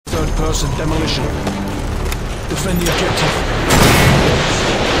First-person demolition. Defend the objective.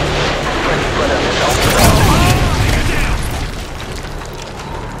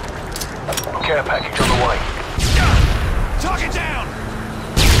 Care package on the way. Target down!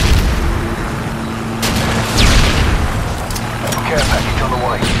 Care package on the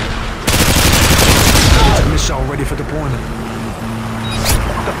way. It's a missile ready for deployment.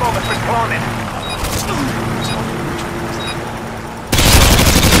 The bomb has been planted.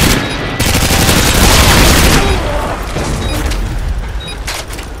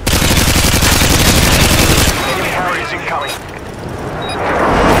 Enemy Harriers incoming.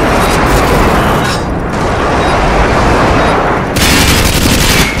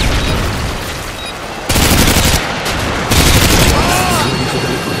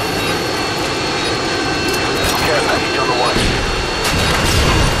 Care package on the way.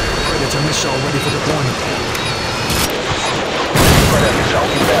 Predator missile ready for deployment. Predator missile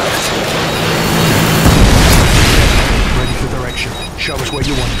inbound. Ready for direction. Show us where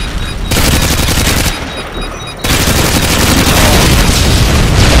you want it.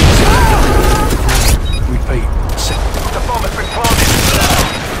 Repeat. The bomb has been planted.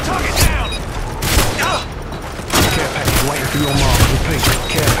 Target down! Care package waiting for your mark. Repeat.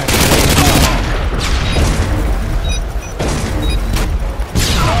 Care package waiting for your mark.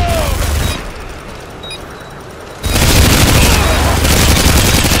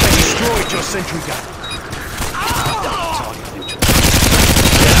 They destroyed your sentry gun. Target neutral.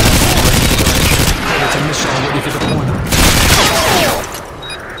 Predator missile ready for deployment.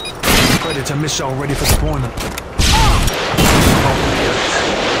 Predator missile ready for deployment.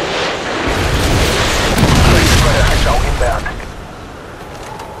 Predator missile inbound.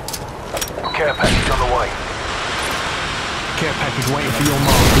 Care package on the way. Care package waiting for your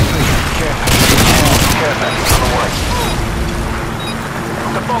mark. Repeat. Care package. Care package on the way.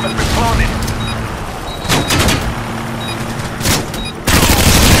 The bomb has been planted.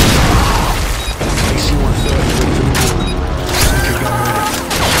 AC-130 ready for deployment. Sentry gun ready.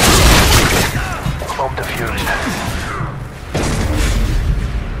 Bomb defused.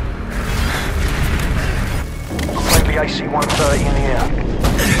 Friendly AC-130 in the air.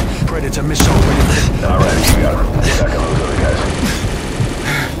 Predator missile ready for Alright, you got him. Back on those other guys.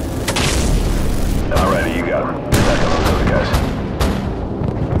 Alright, you got him. Back on those other guys.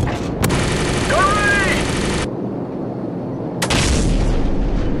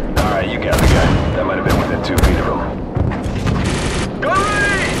 Alright, you got the guy. That might have been within 2 feet of him.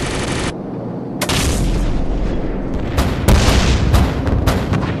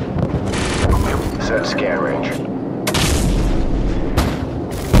 Set scan range.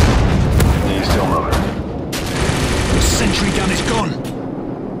 He's still moving. the sentry gun is gone.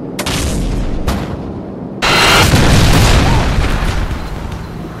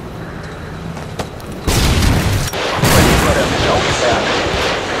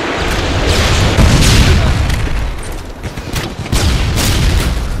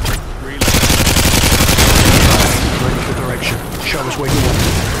 Ready for direction. Show us where you want it.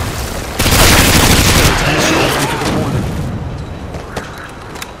 Missile ready for deployment.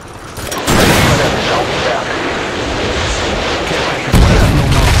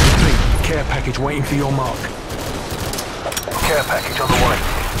 Care package waiting for your mark. Care package on the way.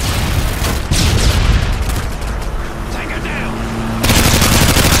 Take her down!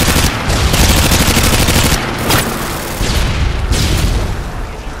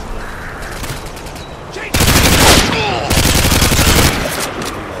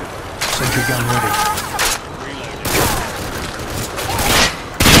 Sentry gun ready.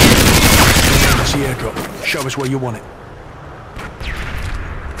 Emergency airdrop. Show us where you want it.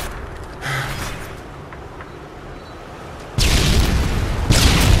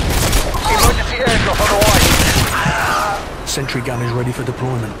 Emergency airdrop on the way. Sentry gun is ready for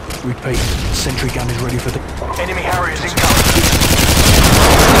deployment. Repeat. Sentry gun is ready for Enemy Harriers incoming.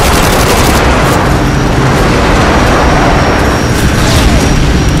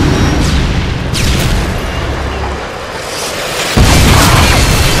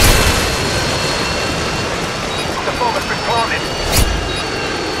 The bomb has been planted.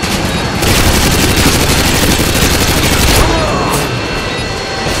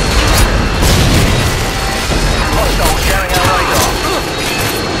 Hostiles scanning our radar.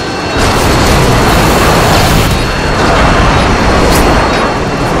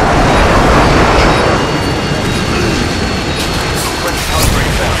 Friendly cover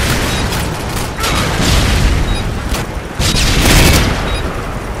inbound.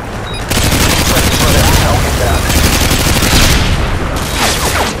 Friendly predator inbound.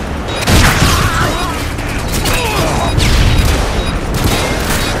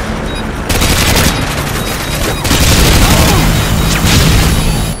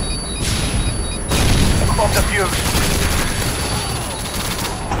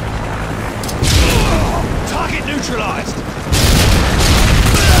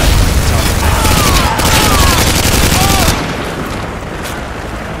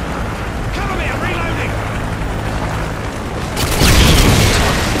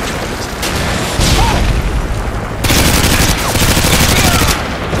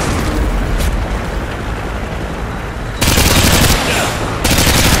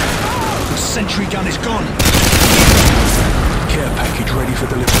 gone. Care package ready for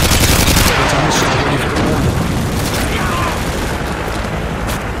delivery. Predator missile ready for deployment.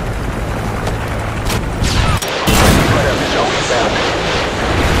 Predator missile inbound.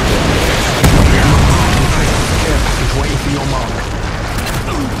 Care package waiting for your mark.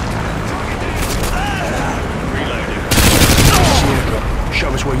 Reloading. Emergency airdrop. Show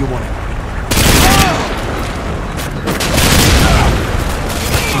us where you want it.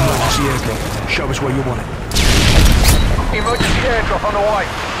 Emergency airdrop. Show us where you want it. Emergency airdrop on the way.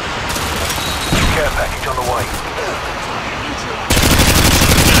 Care package on the way.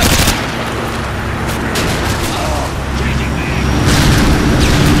 Changing mag.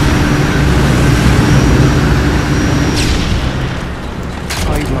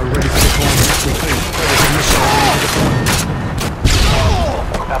 Payload ready for deployment. Repeat. Predator missile ready for deployment.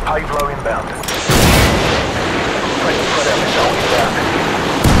 Our Pavlo inbound. Predator missile inbound.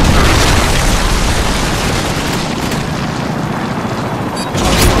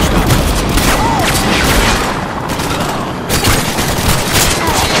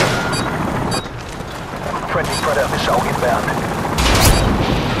 Friendly Predator missile inbound.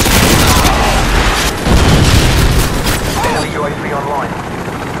 Enemy UAV online.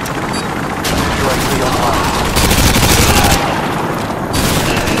 UAV online.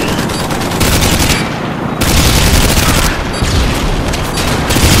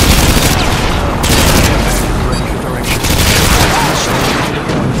 Ready for direction. Missile ready for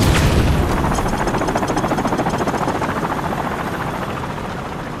deployment.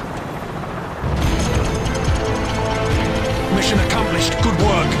 Mission accomplished. Good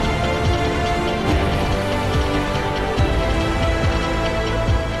work.